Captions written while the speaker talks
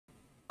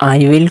I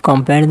will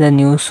compare the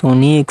new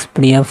Sony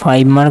Xperia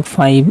 5 Mark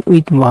V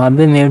with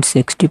Huawei Mate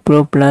 60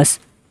 Pro Plus.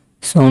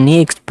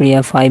 Sony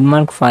Xperia 5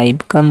 Mark V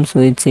comes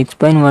with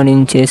 6.1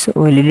 inches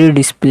OLED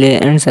display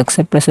and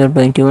success ratio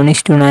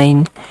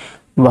 21:9.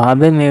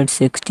 Huawei Mate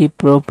 60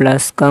 Pro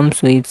Plus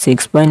comes with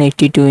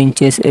 6.82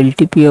 inches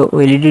LTPO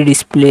OLED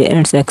display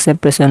and success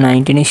ratio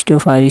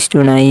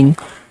 19:5:9.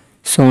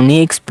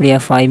 Sony Xperia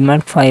 5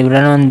 Mark V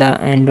run on the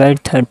Android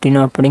 13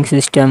 operating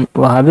system.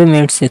 Huawei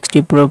Mate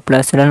 60 Pro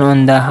Plus run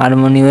on the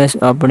HarmonyOS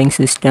operating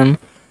system.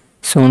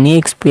 Sony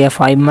Xperia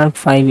 5 Mark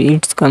V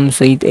it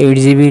comes with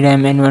 8GB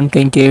RAM and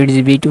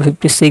 128GB to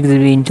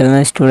 56GB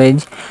internal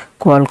storage.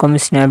 Qualcomm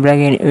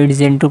Snapdragon 8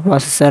 Gen 2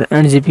 processor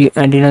and GPU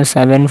Adreno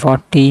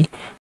 740.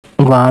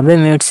 Huawei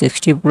Mate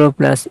 60 Pro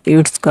Plus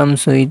it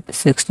comes with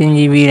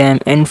 16GB RAM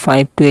and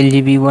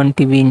 512GB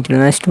 1TB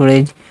internal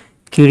storage.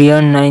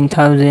 Kirin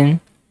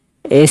 9000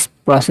 S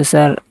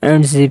processor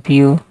and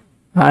GPU.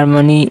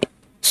 Harmony.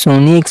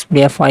 Sony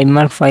Xperia 5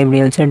 Mark V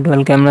real set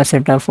dual camera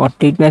setup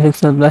 48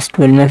 MP plus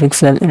 12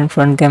 MP and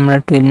front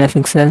camera 12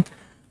 MP.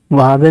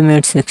 Huawei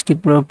Mate 60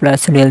 Pro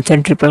Plus real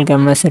set triple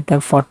camera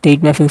setup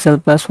 48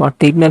 MP plus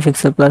 48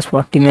 MP plus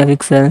 40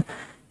 MP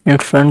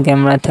and front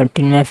camera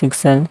 13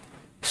 MP.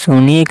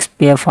 Sony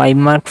Xperia 5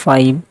 Mark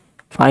V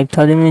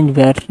 5000 mAh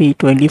battery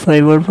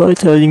 25W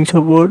fast charging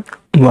support.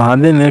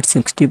 Huawei Mate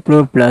 60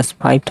 Pro Plus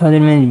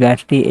 5000 mAh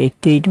battery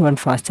 88W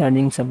fast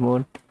charging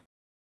support.